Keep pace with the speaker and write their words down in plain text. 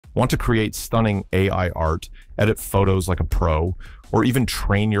Want to create stunning AI art, edit photos like a pro, or even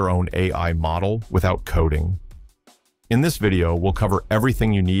train your own AI model without coding? In this video, we'll cover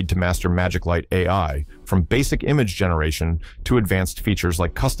everything you need to master Magic Light AI, from basic image generation to advanced features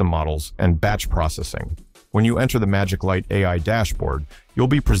like custom models and batch processing. When you enter the Magic Light AI dashboard, you'll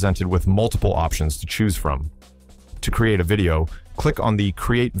be presented with multiple options to choose from. To create a video, click on the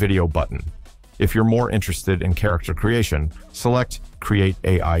Create Video button. If you're more interested in character creation, select Create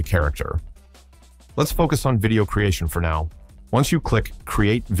AI Character. Let's focus on video creation for now. Once you click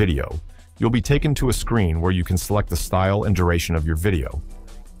Create Video, you'll be taken to a screen where you can select the style and duration of your video.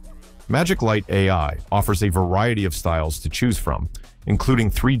 Magic Light AI offers a variety of styles to choose from, including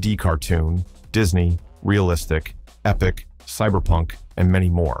 3D cartoon, Disney, realistic, epic, cyberpunk, and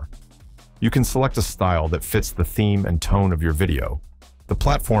many more. You can select a style that fits the theme and tone of your video. The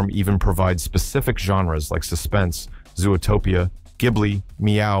platform even provides specific genres like suspense, Zootopia, Ghibli,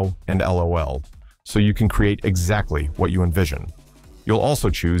 Meow, and LOL, so you can create exactly what you envision. You'll also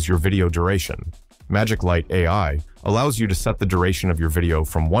choose your video duration. Magic Light AI allows you to set the duration of your video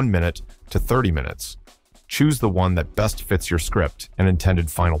from 1 minute to 30 minutes. Choose the one that best fits your script and intended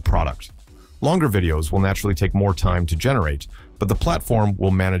final product. Longer videos will naturally take more time to generate, but the platform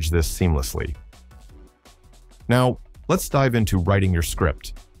will manage this seamlessly. Now, let's dive into writing your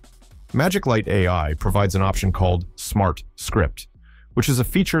script. Magic Light AI provides an option called Smart Script, which is a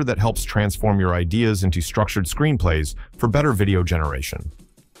feature that helps transform your ideas into structured screenplays for better video generation.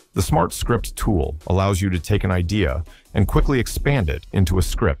 The Smart Script tool allows you to take an idea and quickly expand it into a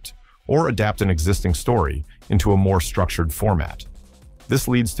script, or adapt an existing story into a more structured format. This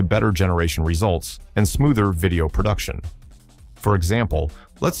leads to better generation results and smoother video production. For example,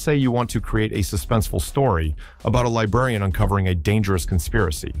 let's say you want to create a suspenseful story about a librarian uncovering a dangerous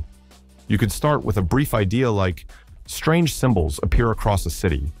conspiracy. You could start with a brief idea like, strange symbols appear across a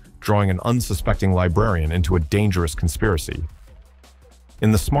city, drawing an unsuspecting librarian into a dangerous conspiracy.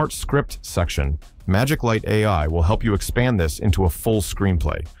 In the Smart Script section, Magic Light AI will help you expand this into a full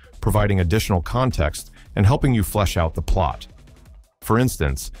screenplay, providing additional context and helping you flesh out the plot. For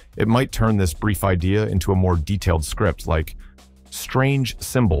instance, it might turn this brief idea into a more detailed script like, strange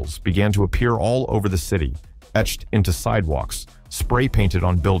symbols began to appear all over the city, etched into sidewalks, spray painted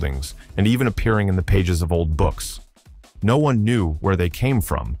on buildings, and even appearing in the pages of old books. No one knew where they came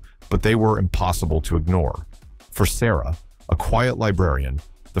from, but they were impossible to ignore. For Sarah, a quiet librarian,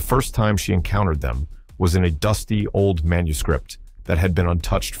 the first time she encountered them was in a dusty old manuscript that had been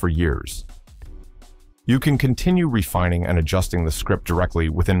untouched for years. You can continue refining and adjusting the script directly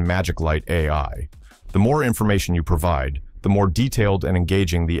within Magic Light AI. The more information you provide, the more detailed and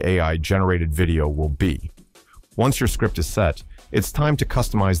engaging the AI-generated video will be. Once your script is set, it's time to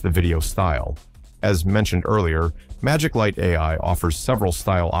customize the video style. As mentioned earlier, Magic Light AI offers several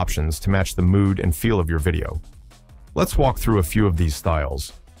style options to match the mood and feel of your video. Let's walk through a few of these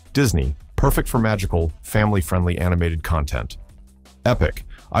styles. Disney, perfect for magical, family-friendly animated content. Epic,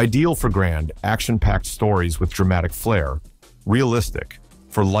 ideal for grand, action-packed stories with dramatic flair. Realistic,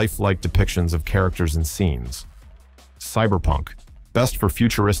 for lifelike depictions of characters and scenes. Cyberpunk, best for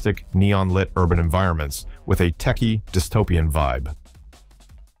futuristic, neon-lit urban environments with a techie, dystopian vibe.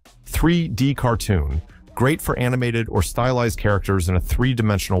 3D cartoon, great for animated or stylized characters in a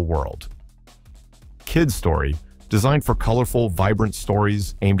three-dimensional world. Kids story, designed for colorful, vibrant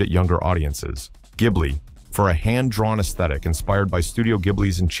stories aimed at younger audiences. Ghibli, for a hand-drawn aesthetic inspired by Studio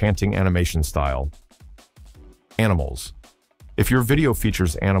Ghibli's enchanting animation style. Animals. If your video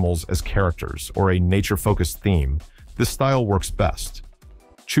features animals as characters or a nature-focused theme, this style works best.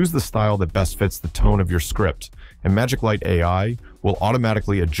 Choose the style that best fits the tone of your script, and Magic Light AI will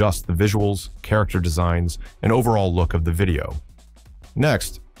automatically adjust the visuals, character designs, and overall look of the video.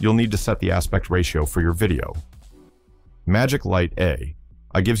 Next, you'll need to set the aspect ratio for your video. Magic Light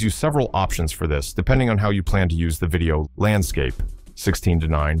AI gives you several options for this depending on how you plan to use the video. Landscape,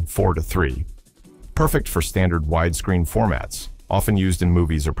 16:9, 4:3. Perfect for standard widescreen formats, often used in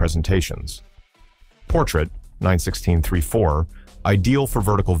movies or presentations. Portrait, 9:16:3:4, ideal for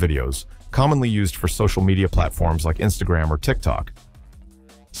vertical videos, commonly used for social media platforms like Instagram or TikTok.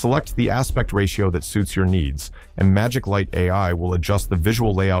 Select the aspect ratio that suits your needs, and Magic Light AI will adjust the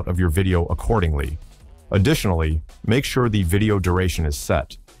visual layout of your video accordingly. Additionally, make sure the video duration is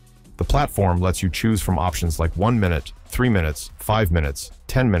set. The platform lets you choose from options like 1 minute, 3 minutes, 5 minutes,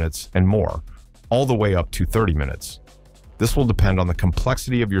 10 minutes, and more, all the way up to 30 minutes. This will depend on the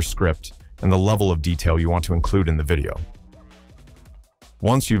complexity of your script and the level of detail you want to include in the video.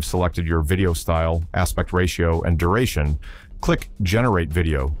 Once you've selected your video style, aspect ratio, and duration, click Generate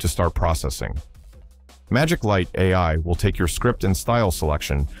Video to start processing. Magic Light AI will take your script and style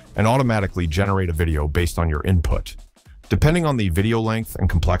selection and automatically generate a video based on your input. Depending on the video length and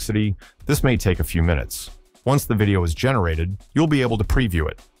complexity, this may take a few minutes. Once the video is generated, you'll be able to preview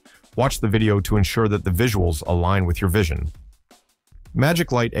it. Watch the video to ensure that the visuals align with your vision.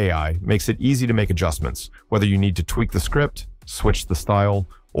 Magic Light AI makes it easy to make adjustments, whether you need to tweak the script, switch the style,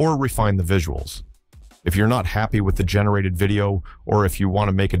 or refine the visuals. If you're not happy with the generated video, or if you want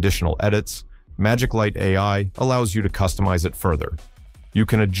to make additional edits, Magic Light AI allows you to customize it further. You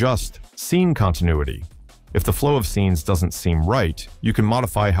can adjust scene continuity. If the flow of scenes doesn't seem right, you can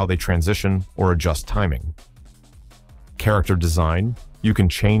modify how they transition or adjust timing. Character design. You can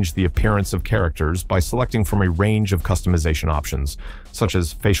change the appearance of characters by selecting from a range of customization options, such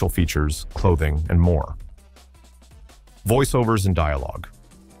as facial features, clothing, and more. Voiceovers and dialogue.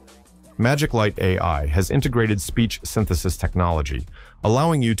 Magic Light AI has integrated speech synthesis technology,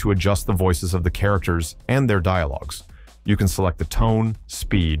 allowing you to adjust the voices of the characters and their dialogues. You can select the tone,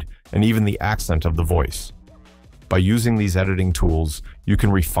 speed, and even the accent of the voice. By using these editing tools, you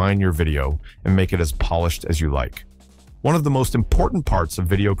can refine your video and make it as polished as you like. One of the most important parts of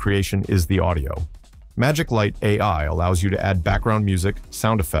video creation is the audio. Magic Light AI allows you to add background music,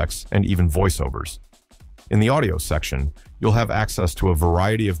 sound effects, and even voiceovers. In the audio section, you'll have access to a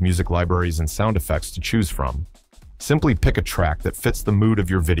variety of music libraries and sound effects to choose from. Simply pick a track that fits the mood of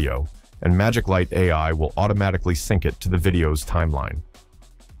your video, and Magic Light AI will automatically sync it to the video's timeline.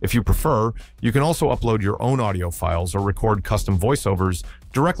 If you prefer, you can also upload your own audio files or record custom voiceovers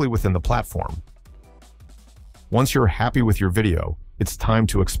directly within the platform. Once you're happy with your video, it's time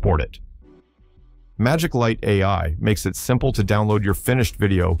to export it. Magic Light AI makes it simple to download your finished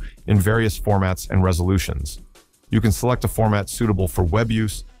video in various formats and resolutions. You can select a format suitable for web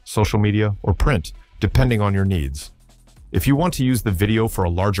use, social media, or print, depending on your needs. If you want to use the video for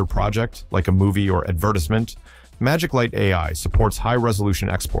a larger project, like a movie or advertisement, Magic Light AI supports high-resolution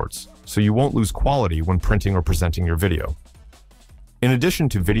exports, so you won't lose quality when printing or presenting your video. In addition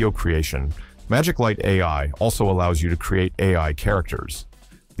to video creation, Magic Light AI also allows you to create AI characters.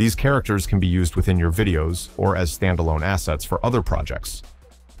 These characters can be used within your videos or as standalone assets for other projects.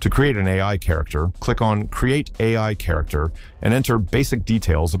 To create an AI character, click on Create AI Character and enter basic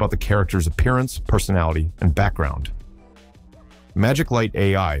details about the character's appearance, personality, and background. Magic Light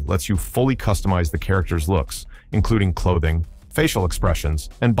AI lets you fully customize the character's looks, including clothing, facial expressions,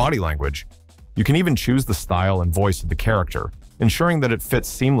 and body language. You can even choose the style and voice of the character, ensuring that it fits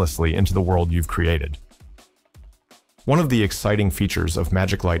seamlessly into the world you've created. One of the exciting features of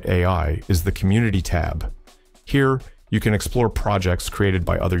Magic Light AI is the Community tab. Here, you can explore projects created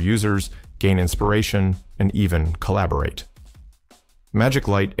by other users, gain inspiration, and even collaborate. Magic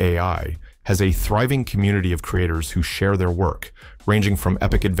Light AI has a thriving community of creators who share their work, ranging from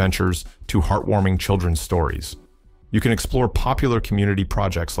epic adventures to heartwarming children's stories. You can explore popular community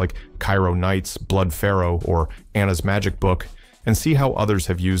projects like Cairo Nights, Blood Pharaoh, or Anna's Magic Book, and see how others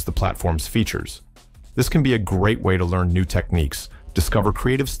have used the platform's features. This can be a great way to learn new techniques, discover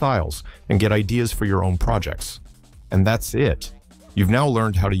creative styles, and get ideas for your own projects. And that's it. You've now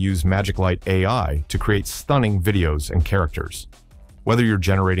learned how to use Magic Light AI to create stunning videos and characters. Whether you're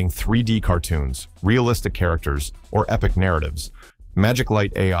generating 3D cartoons, realistic characters, or epic narratives, Magic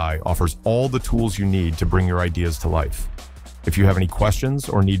Light AI offers all the tools you need to bring your ideas to life. If you have any questions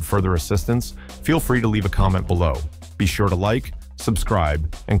or need further assistance, feel free to leave a comment below. Be sure to like,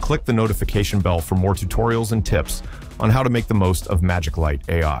 subscribe, and click the notification bell for more tutorials and tips on how to make the most of Magic Light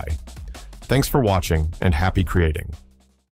AI. Thanks for watching and happy creating.